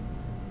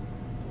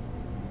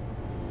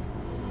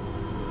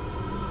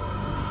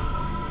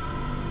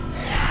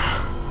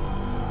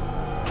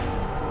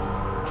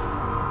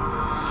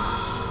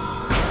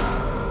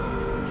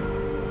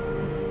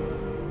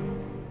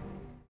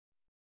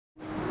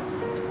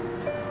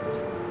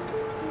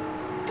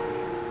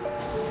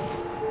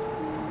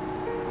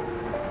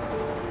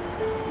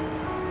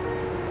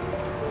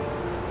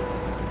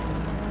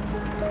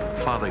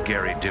 Father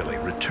Gary Dilly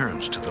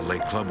returns to the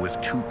Lake Club with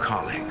 2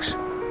 colleagues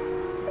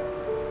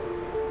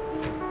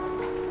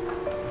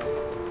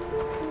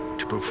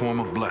to perform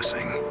a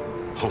blessing,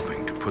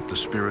 hoping to put the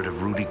spirit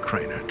of Rudy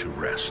Craner to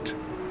rest.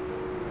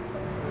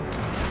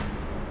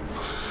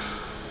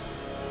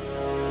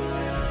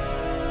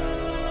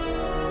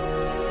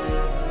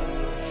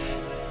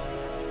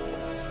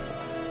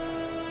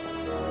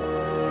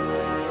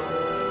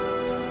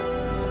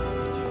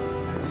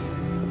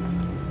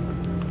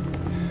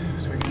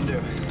 That's what we're gonna do.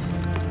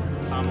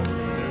 Tom, what we're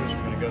gonna do is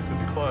we're gonna go through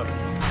the club,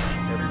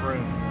 every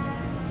room.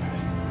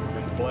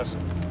 We're gonna bless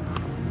it.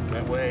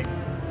 That way,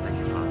 thank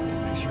you, Father.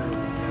 Make sure we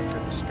capture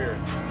the spirit.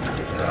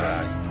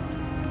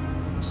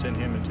 Send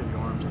him into the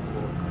arms of the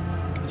Lord.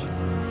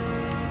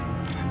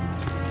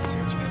 See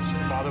what you guys say.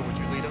 Father, would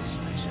you lead us?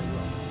 I sure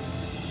will.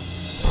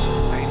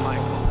 Saint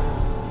Michael,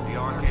 the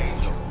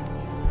Archangel.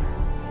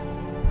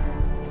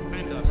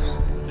 Defend us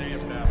in the day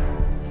of battle.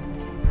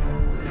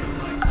 Saint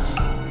Michael,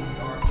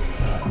 the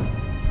Archangel.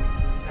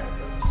 Protect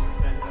us,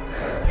 defend us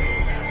in the day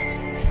of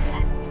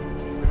battle.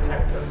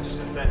 Protect us,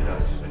 defend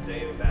us in the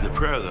day of battle. The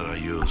prayer that I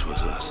used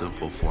was a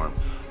simple form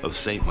of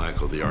Saint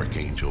Michael the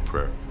Archangel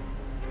prayer.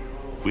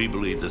 We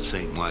believe that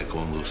Saint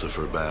Michael and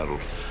Lucifer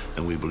battled,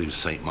 and we believe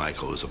Saint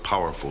Michael is a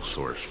powerful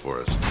source for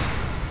us.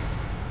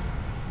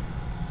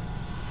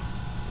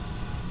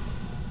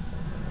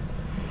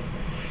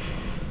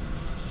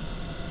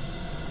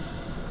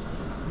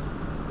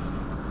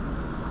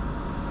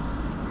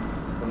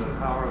 From the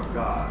power of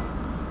God,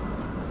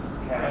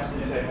 cast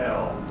into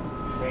hell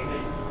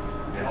Satan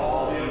and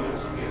all evil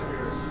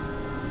spirits.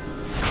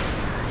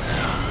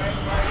 Saint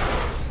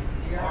Michael,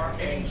 the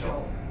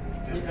Archangel,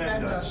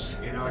 defend us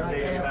in our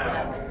day of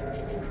battle.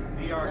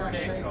 Be our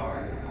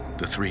safeguard.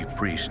 The 3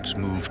 priests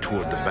move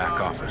toward the back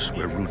office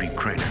where Rudy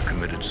Craner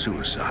committed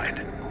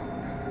suicide.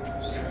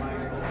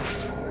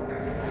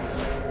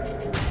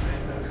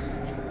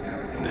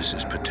 This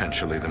is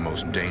potentially the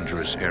most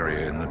dangerous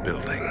area in the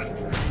building.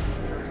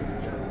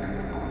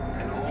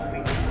 And all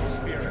the evil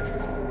spirits.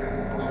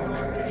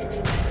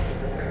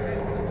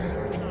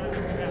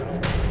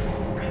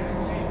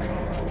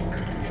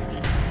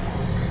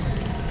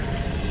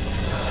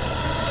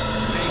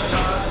 May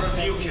God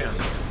rebuke him.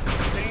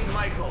 Saint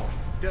Michael,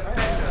 defend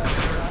us in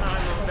our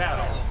time of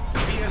battle.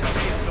 Be a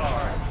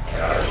safeguard.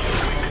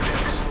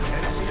 Wickedness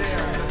and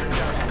snares of the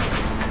devil.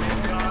 May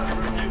God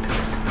rebuke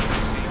him.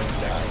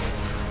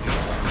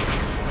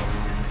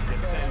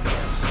 Defend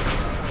us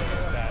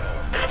in battle.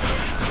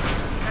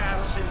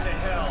 Cast into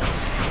hell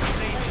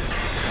Satan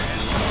and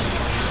all the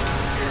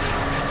spirits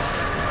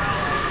around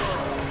the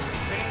world.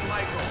 Saint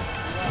Michael,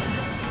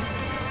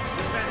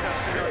 defend us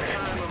in our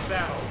time of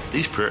battle.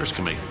 These prayers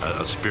can make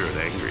a spirit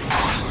angry.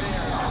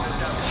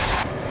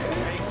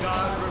 May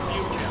God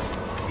rebuke him.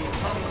 We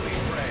humbly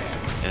pray.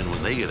 And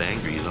when they get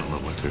angry, you don't know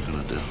what they're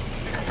going to do.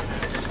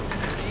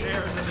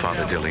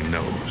 Father Dilly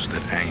knows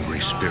that angry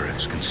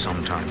spirits can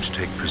sometimes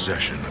take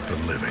possession of the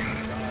living.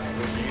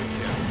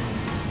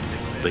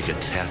 They can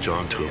attach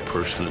onto a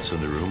person that's in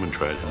the room and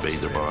try to invade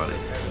their body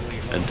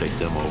and take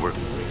them over.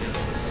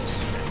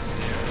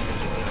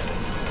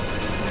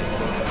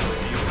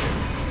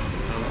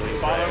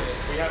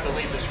 have to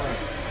leave this room.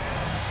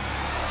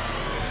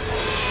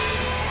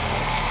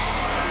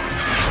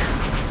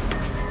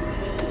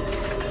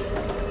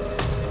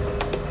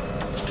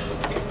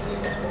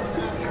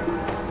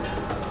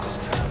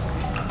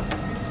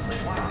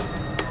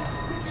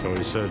 So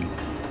he said,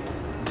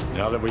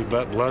 now that we've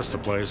blessed the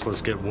place,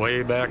 let's get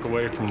way back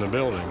away from the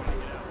building.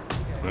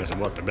 And I said,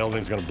 what, the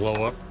building's gonna blow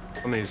up?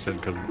 I mean, he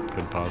said, could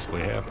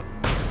possibly happen.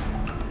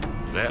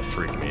 That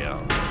freaked me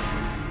out.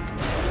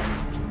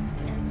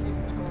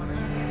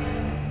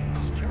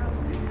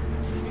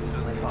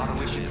 Father,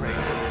 we should pray.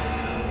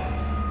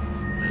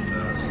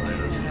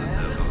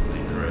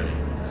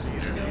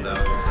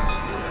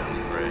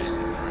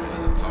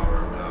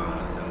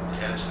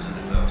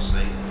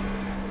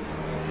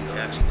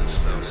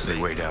 They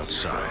wait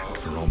outside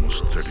for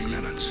almost 30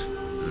 minutes.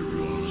 The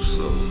rule of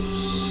souls.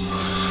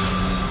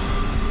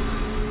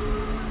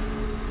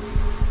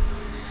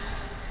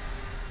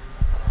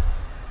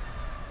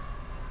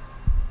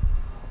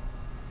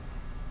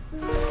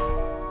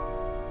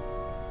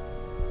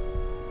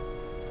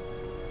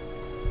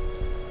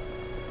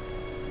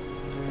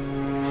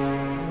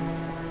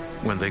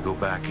 When they go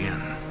back in,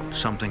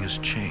 something has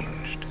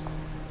changed.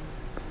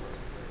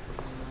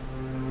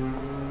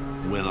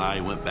 When I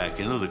went back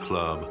into the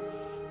club,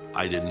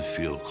 I didn't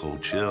feel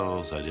cold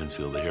chills. I didn't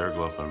feel the hair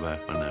go up on my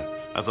back of my neck.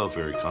 I felt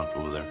very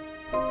comfortable there.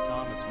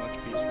 Tom, it's much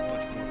peaceful,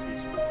 much more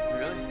peaceful.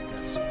 Really?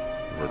 Yes.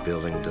 The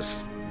building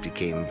just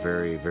became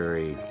very,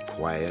 very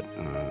quiet,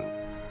 and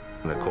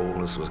the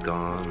coldness was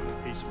gone.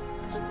 Peaceful.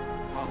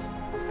 Well,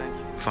 thank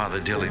you.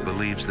 Father Dilly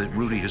believes that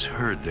Rudy has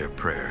heard their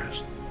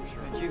prayers.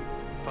 Thank you,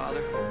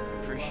 Father.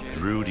 Appreciate it.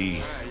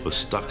 Rudy was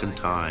stuck in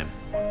time.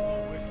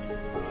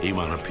 He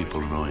wanted people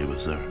to know he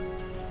was there.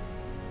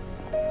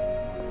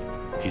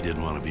 He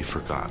didn't want to be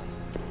forgotten.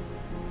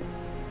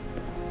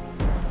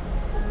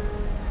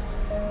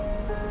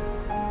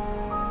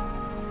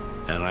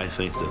 And I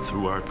think that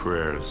through our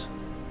prayers,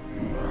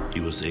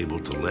 he was able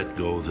to let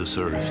go of this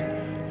earth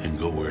and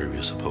go where he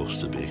was supposed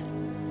to be.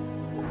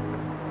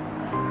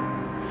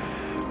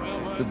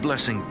 The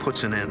blessing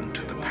puts an end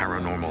to the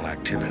paranormal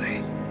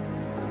activity.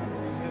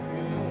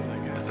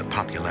 But the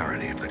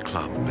popularity of the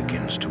club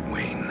begins to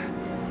wane.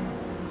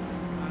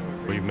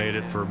 We made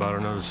it for about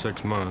another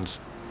 6 months,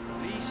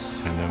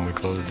 and then we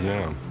closed it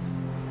down.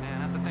 Man,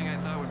 not the thing I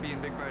thought would be in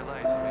big bright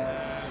lights.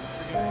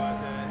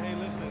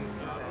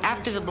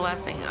 After the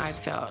blessing, I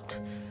felt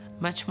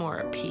much more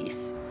at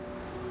peace.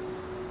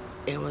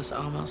 It was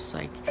almost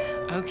like,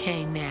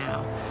 okay,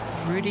 now,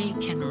 Rudy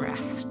can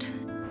rest.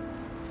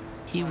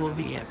 He will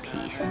be at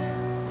peace.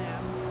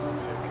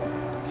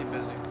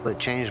 It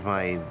changed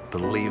my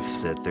belief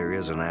that there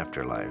is an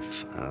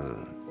afterlife.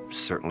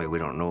 Certainly we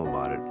don't know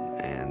about it,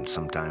 and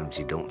sometimes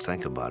you don't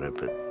think about it,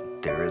 but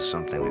there is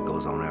something that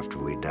goes on after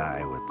we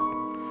die with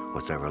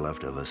what's ever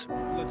left of us.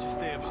 Let you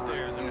stay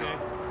upstairs, okay?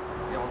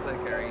 Y'all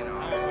take care, you know.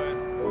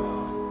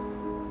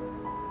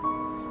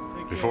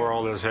 Before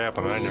all this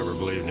happened, I never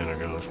believed in a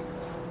ghost.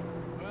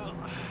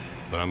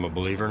 But I'm a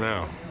believer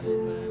now.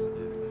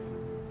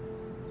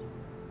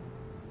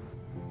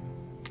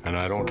 And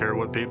I don't care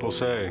what people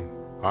say.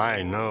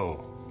 I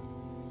know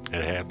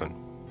it happened.